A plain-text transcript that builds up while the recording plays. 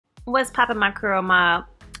What's poppin', my curl mob?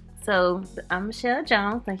 So I'm Michelle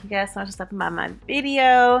Jones. Thank you guys so much for stopping by my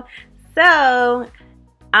video. So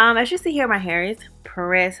as you see here, my hair is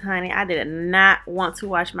pressed, honey. I did not want to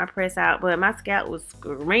wash my press out, but my scalp was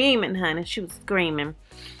screaming, honey. She was screaming.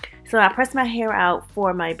 So I pressed my hair out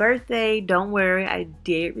for my birthday. Don't worry, I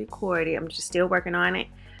did record it. I'm just still working on it.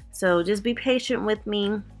 So just be patient with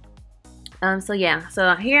me. So yeah,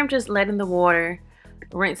 so here I'm just letting the water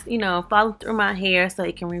rinse, follow through my hair so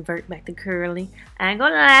it can revert back to curly. I ain't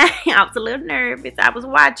gonna lie, I was a little nervous. I was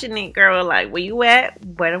watching it, girl, like, where you at?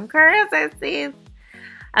 Where them curls at, sis?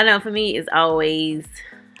 I know for me,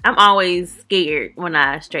 I'm always scared when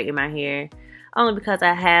I straighten my hair. Only because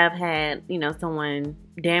I have had, someone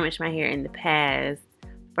damage my hair in the past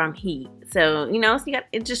from heat. So, so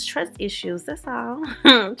it's just trust issues, that's all.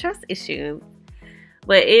 Trust issues.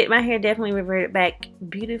 But my hair definitely reverted back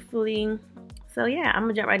beautifully. So yeah, I'm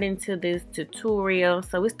gonna jump right into this tutorial.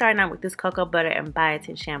 So we're starting out with this cocoa butter and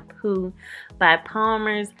biotin shampoo by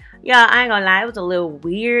Palmer'S. Y'all, I ain't gonna lie, it was a little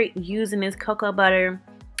weird using this cocoa butter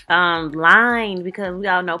line, because we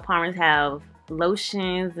all know Palmer'S have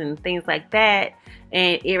lotions and things like that,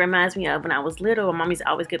 and it reminds me of when I was little. My mom used to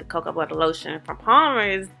always get the cocoa butter lotion from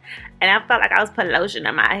Palmer'S, and I felt like I was putting lotion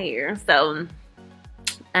in my hair. So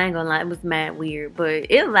I ain't gonna lie, it was mad weird, but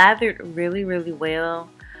it lathered really, really well.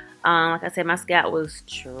 Like I said, my scalp was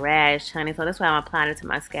trash, honey, so that's why I'm applying it to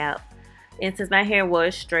my scalp. And since my hair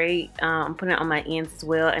was straight, I'm putting it on my ends as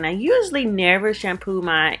well. And I usually never shampoo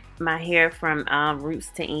my hair from roots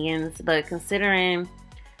to ends, but considering,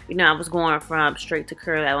 I was going from straight to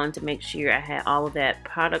curly, I wanted to make sure I had all of that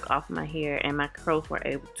product off my hair and my curls were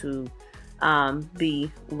able to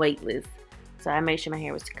be weightless. So I made sure my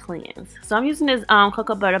hair was cleansed. So I'm using this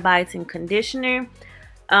cocoa butter biotin conditioner.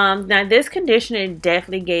 Now this conditioner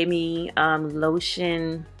definitely gave me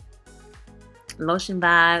lotion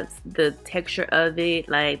vibes. The texture of it,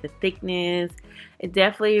 like the thickness, it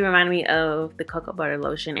definitely reminded me of the cocoa butter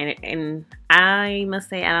lotion. And I must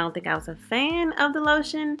say, I don't think I was a fan of the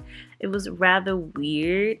lotion. It was rather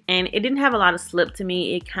weird, and it didn't have a lot of slip to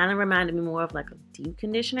me. It kind of reminded me more of like a deep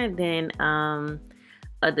conditioner than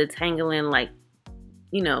a detangling, like,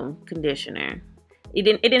 conditioner. It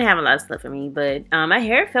didn't have a lot of slip for me, but my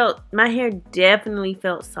hair definitely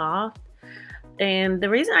felt soft. And the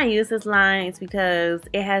reason I use this line is because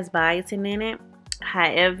it has biotin in it.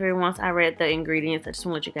 However, once I read the ingredients, I just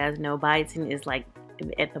want to let you guys know biotin is like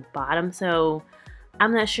at the bottom. So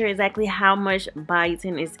I'm not sure exactly how much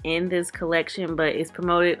biotin is in this collection, but it's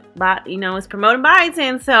promoted by, it's promoting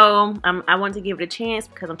biotin. So I want to give it a chance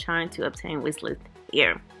because I'm trying to obtain listless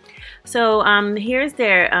hair. So here's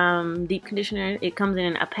their deep conditioner. It comes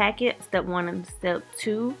in a packet, step 1 and step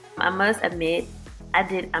 2. I must admit,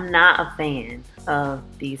 I'm not a fan of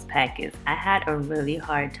these packets. I had a really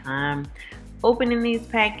hard time opening these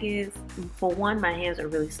packets. For one, my hands are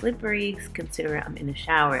really slippery, considering I'm in the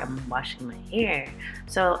shower, I'm washing my hair.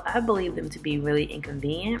 So I believe them to be really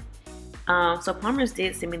inconvenient. So Palmer'S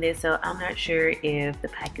did send me this, so I'm not sure if the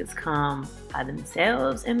packets come by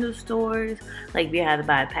themselves in the stores, like we have to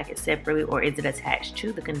buy a packet separately, or is it attached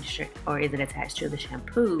to the conditioner, or is it attached to the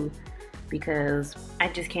shampoo, because I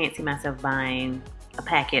just can't see myself buying a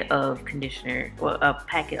packet of conditioner or a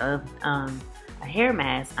packet of a hair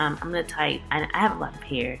mask. I'm the type, I have a lot of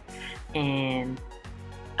hair, and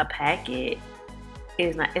a packet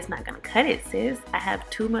it's not gonna cut it, sis. I have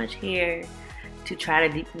too much hair to try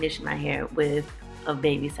to deep condition my hair with a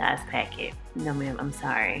baby size packet. No ma'am, I'm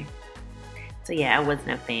sorry. So yeah, I wasn't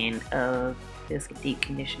a fan of this deep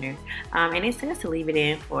conditioner. And it says to leave it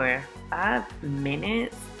in for 5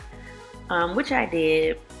 minutes, which I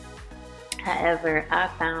did. However, I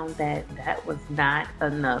found that was not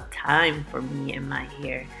enough time for me and my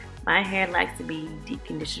hair. My hair likes to be deep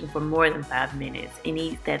conditioned for more than 5 minutes. It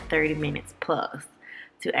needs that 30 minutes plus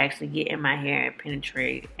to actually get in my hair and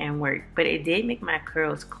penetrate and work. But it did make my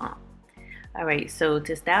curls clump. Alright, so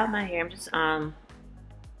to style my hair, I'm just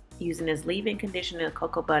using this leave-in conditioner,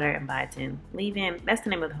 cocoa butter, and biotin. Leave-in, that's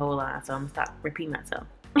the name of the whole line, so I'm gonna stop repeating myself.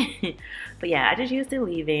 But yeah, I just used the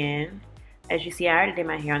leave-in. As you see, I already did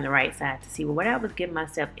my hair on the right side to see what I was getting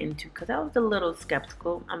myself into, because I was a little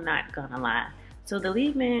skeptical, I'm not gonna lie. So the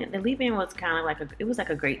leave-in was kind of like a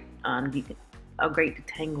great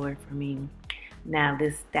detangler for me. Now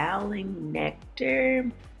this styling nectar,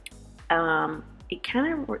 it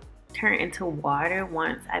kind of turned into water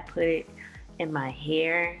once I put it in my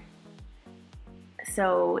hair.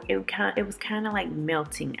 So it was kind of like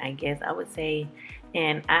melting, I guess I would say.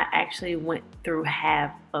 And I actually went through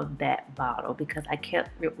half of that bottle because I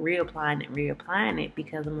kept reapplying it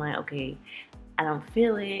because I'm like, okay, I don't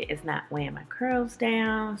feel it. It's not weighing my curls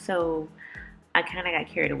down. So I kind of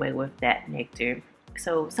got carried away with that nectar.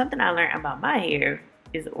 So something I learned about my hair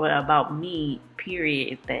is, well, about me,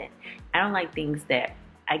 period, is that I don't like things that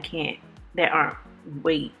that aren't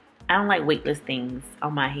weight. I don't like weightless things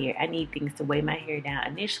on my hair. I need things to weigh my hair down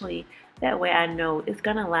initially. That way I know it's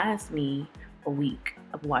gonna last me a week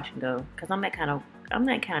of wash and go. Cause I'm that kind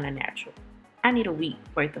of natural. I need a week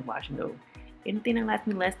worth of wash and go. Anything that lasts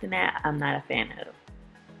me less than that, I'm not a fan of.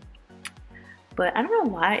 But I don't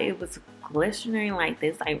know why it was glistening like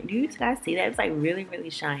this. Like, do you guys see that? It's like really,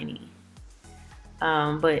 really shiny.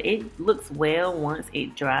 But it looks well once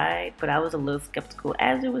it dried. But I was a little skeptical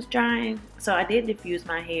as it was drying. So I did diffuse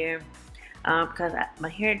my hair because my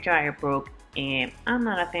hair dryer broke. And I'm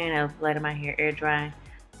not a fan of letting my hair air dry.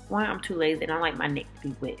 One, I'm too lazy and I don't like my neck to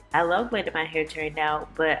be wet. I love the way that my hair turned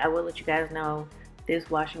out. But I will let you guys know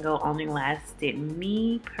this wash and go only lasted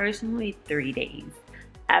me personally 3 days.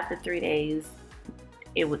 After 3 days,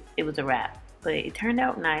 it was a wrap. But it turned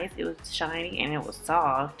out nice. It was shiny and it was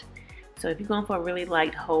soft. So if you're going for a really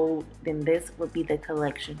light hold, then this would be the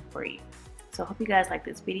collection for you. So I hope you guys like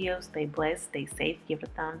this video. Stay blessed, stay safe, give it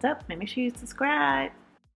a thumbs up, and make sure you subscribe.